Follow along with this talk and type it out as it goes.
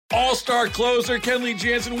All-star closer Kenley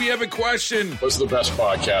Jansen, we have a question. What's the best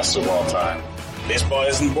podcast of all time? Baseball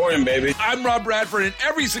isn't boring, baby. I'm Rob Bradford, and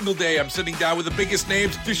every single day I'm sitting down with the biggest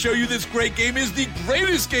names to show you this great game is the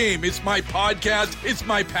greatest game. It's my podcast. It's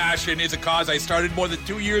my passion. It's a cause I started more than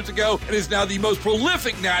 2 years ago and is now the most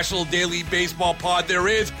prolific national daily baseball pod there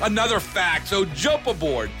is. Another fact. So jump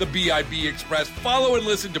aboard the BIB Express. Follow and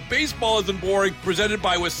listen to Baseball Isn't Boring, presented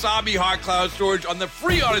by Wasabi Hot Cloud Storage on the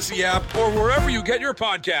free Odyssey app or wherever you get your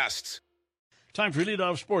podcasts. Time for Lead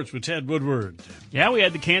Off Sports with Ted Woodward. Yeah, we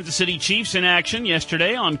had the Kansas City Chiefs in action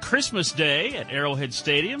yesterday on Christmas Day at Arrowhead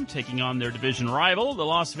Stadium, taking on their division rival, the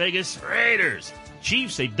Las Vegas Raiders.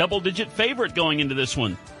 Chiefs, a double-digit favorite going into this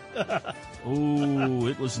one. Ooh,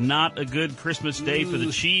 it was not a good Christmas day for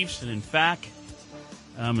the Chiefs, and in fact,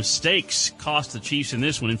 mistakes cost the Chiefs in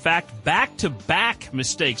this one. In fact, back-to-back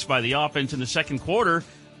mistakes by the offense in the second quarter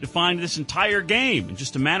defined this entire game in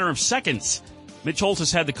just a matter of seconds. Mitch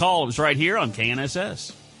Holthus had the call. It was right here on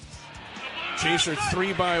KNSS. Chiefs are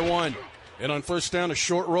 3-1. And on first down, a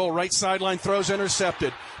short roll. Right sideline throws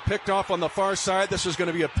intercepted. Picked off on the far side. This is going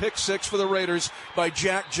to be a pick six for the Raiders by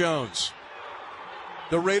Jack Jones.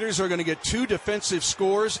 The Raiders are going to get 2 defensive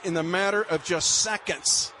scores in the matter of just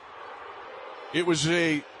seconds. It was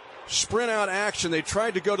a sprint out action. They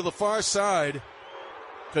tried to go to the far side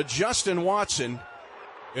to Justin Watson.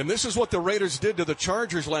 And this is what the Raiders did to the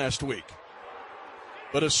Chargers last week.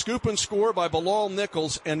 But a scoop and score by Bilal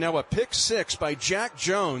Nichols, and now a pick six by Jack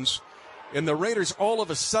Jones, and the Raiders all of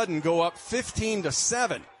a sudden go up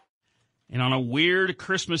 15-7. And on a weird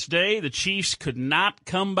Christmas day, the Chiefs could not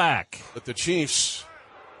come back. But the Chiefs,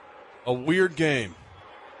 a weird game.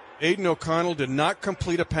 Aiden O'Connell did not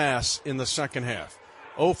complete a pass in the second half.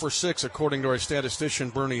 0 for 6, according to our statistician,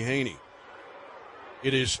 Bernie Haney.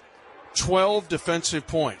 It is 12 defensive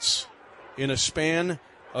points in a span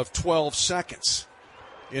of 12 seconds.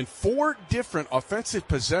 In 4 different offensive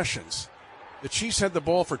possessions, the Chiefs had the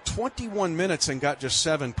ball for 21 minutes and got just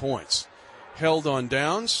 7 points. Held on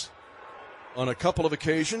downs on a couple of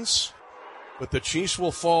occasions, but the Chiefs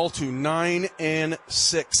will fall to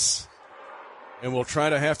 9-6. And we'll try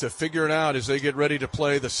to have to figure it out as they get ready to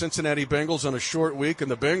play the Cincinnati Bengals on a short week, and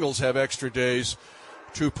the Bengals have extra days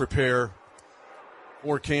to prepare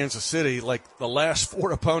for Kansas City like the last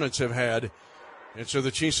 4 opponents have had. And so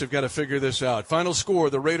the Chiefs have got to figure this out. Final score,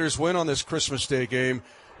 the Raiders win on this Christmas Day game,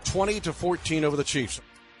 20-14 over the Chiefs.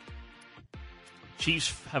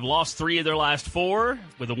 Chiefs have lost 3 of their last 4.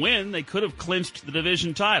 With a win, they could have clinched the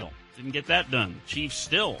division title. Didn't get that done. Chiefs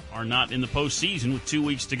still are not in the postseason with 2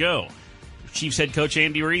 weeks to go. Chiefs head coach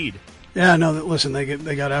Andy Reid. Yeah, no, listen, they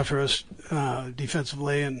got after us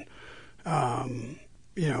defensively, and, I've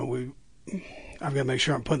got to make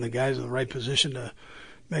sure I'm putting the guys in the right position to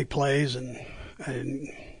make plays, and I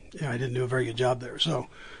didn't do a very good job there. So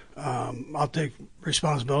I'll take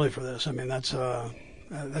responsibility for this. I mean,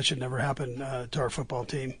 that should never happen to our football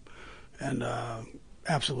team, and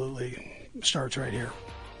absolutely starts right here.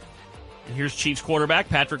 And here's Chiefs quarterback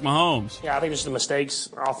Patrick Mahomes. Yeah, I think just the mistakes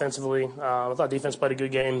offensively. I thought defense played a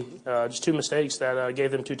good game. Just 2 mistakes that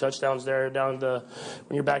gave them 2 touchdowns there down when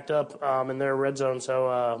you're backed up in their red zone.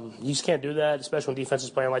 So you just can't do that, especially when defense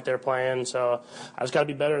is playing like they're playing. So I just got to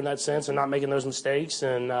be better in that sense and not making those mistakes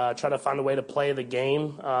and try to find a way to play the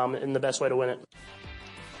game in the best way to win it.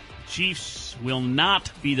 Chiefs will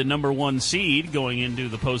not be the number 1 seed going into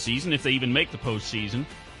the postseason if they even make the postseason.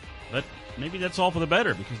 But maybe that's all for the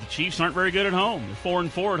better because the Chiefs aren't very good at home. They're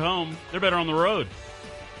 4-4 at home. They're better on the road.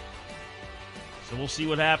 So we'll see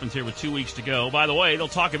what happens here with 2 weeks to go. By the way, they'll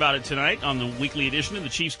talk about it tonight on the weekly edition of the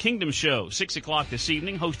Chiefs Kingdom Show, 6 o'clock this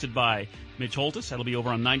evening, hosted by Mitch Holthus. That'll be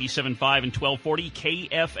over on 97.5 and 1240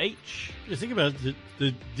 KFH. You think about it,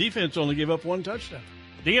 the defense only gave up 1 touchdown.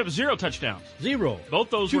 They have 0 touchdowns. 0.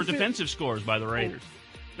 Both those were defensive scores by the Raiders.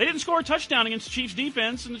 They didn't score a touchdown against the Chiefs'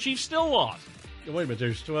 defense, and the Chiefs still lost. Wait a minute,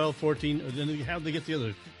 there's 12, 14. Then how'd they get the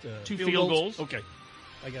other 2 field goals? Okay,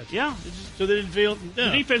 I got you. Yeah. So they didn't feel. The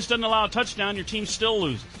defense doesn't allow a touchdown, your team still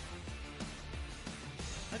loses.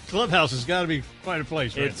 That clubhouse has got to be quite a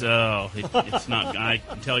place, right? It's not. I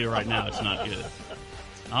can tell you right now, it's not good.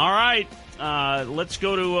 All right, let's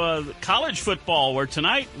go to college football, where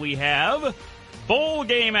tonight we have bowl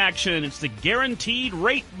game action. It's the Guaranteed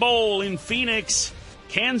Rate Bowl in Phoenix,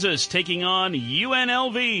 Kansas, taking on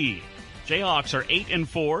UNLV. Jayhawks are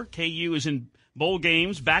 8-4. KU is in bowl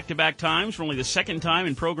games back-to-back times for only the second time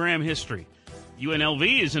in program history.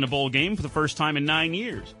 UNLV is in a bowl game for the first time in 9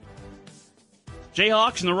 years.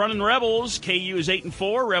 Jayhawks and the Runnin' Rebels. KU is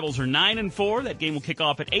 8-4. Rebels are 9-4. That game will kick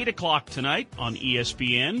off at 8 o'clock tonight on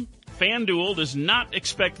ESPN. FanDuel does not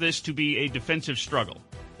expect this to be a defensive struggle.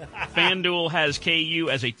 FanDuel has KU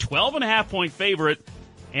as a 12.5-point favorite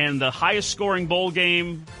and the highest-scoring bowl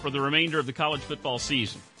game for the remainder of the college football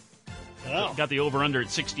season. Oh. Got the over-under at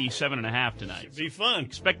 67.5 tonight. Should be fun.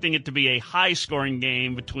 Expecting it to be a high-scoring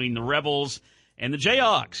game between the Rebels and the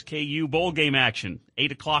Jayhawks. KU bowl game action.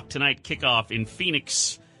 8 o'clock tonight kickoff in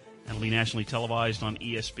Phoenix. That'll be nationally televised on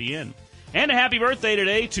ESPN. And a happy birthday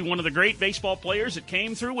today to one of the great baseball players that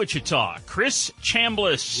came through Wichita. Chris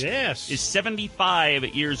Chambliss is 75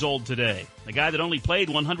 years old today. The guy that only played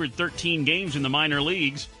 113 games in the minor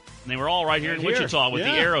leagues. And they were all right here in Wichita with the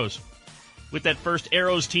Arrows. With that first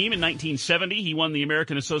Arrows team in 1970, he won the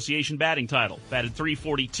American Association batting title. Batted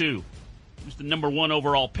 .342. He was the number 1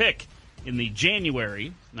 overall pick in the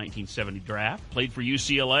January 1970 draft. Played for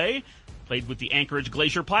UCLA. Played with the Anchorage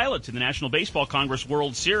Glacier Pilots in the National Baseball Congress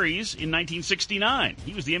World Series in 1969.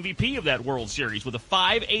 He was the MVP of that World Series with a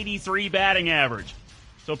 .583 batting average.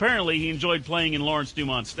 So apparently he enjoyed playing in Lawrence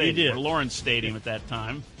Dumont Stadium, or Lawrence Stadium at that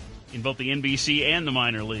time, in both the NBC and the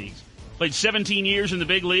minor leagues. Played 17 years in the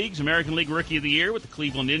big leagues, American League Rookie of the Year with the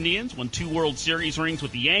Cleveland Indians, won 2 World Series rings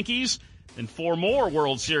with the Yankees, then 4 more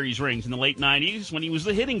World Series rings in the late 90s when he was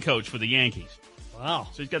the hitting coach for the Yankees. Wow.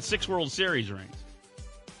 So he's got 6 World Series rings.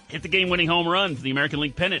 Hit the game-winning home run for the American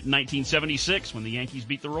League pennant in 1976 when the Yankees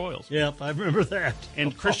beat the Royals. Yep, I remember that.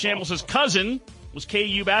 And Chris Chambliss' cousin was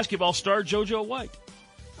KU basketball star JoJo White.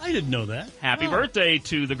 I didn't know that. Happy birthday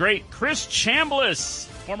to the great Chris Chambliss,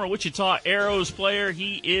 former Wichita Arrows player.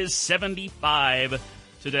 He is 75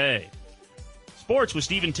 today. Sports with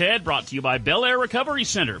Steve and Ted, brought to you by Bel Air Recovery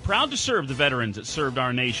Center. Proud to serve the veterans that served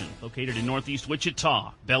our nation. Located in Northeast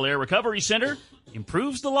Wichita, Bel Air Recovery Center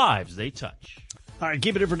improves the lives they touch. All right,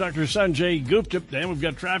 keep it in for Dr. Sanjay Gupta. And we've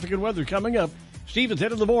got traffic and weather coming up. Steve and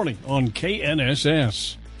Ted in the morning on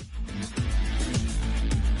KNSS.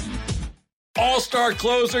 All-star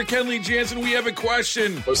closer Kenley Jansen, we have a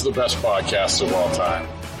question. What's the best podcast of all time?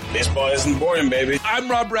 Baseball isn't boring, baby.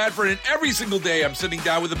 I'm Rob Bradford, and every single day I'm sitting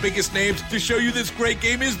down with the biggest names to show you this great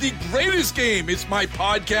game is the greatest game. It's my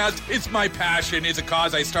podcast. It's my passion. It's a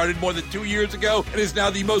cause I started more than 2 years ago and is now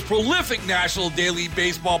the most prolific national daily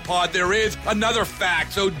baseball pod there is. Another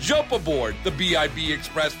fact, so jump aboard the BIB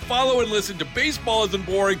Express. Follow and listen to Baseball Isn't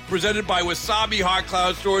Boring, presented by Wasabi Hot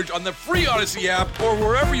Cloud Storage on the free Odyssey app or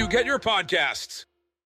wherever you get your podcasts.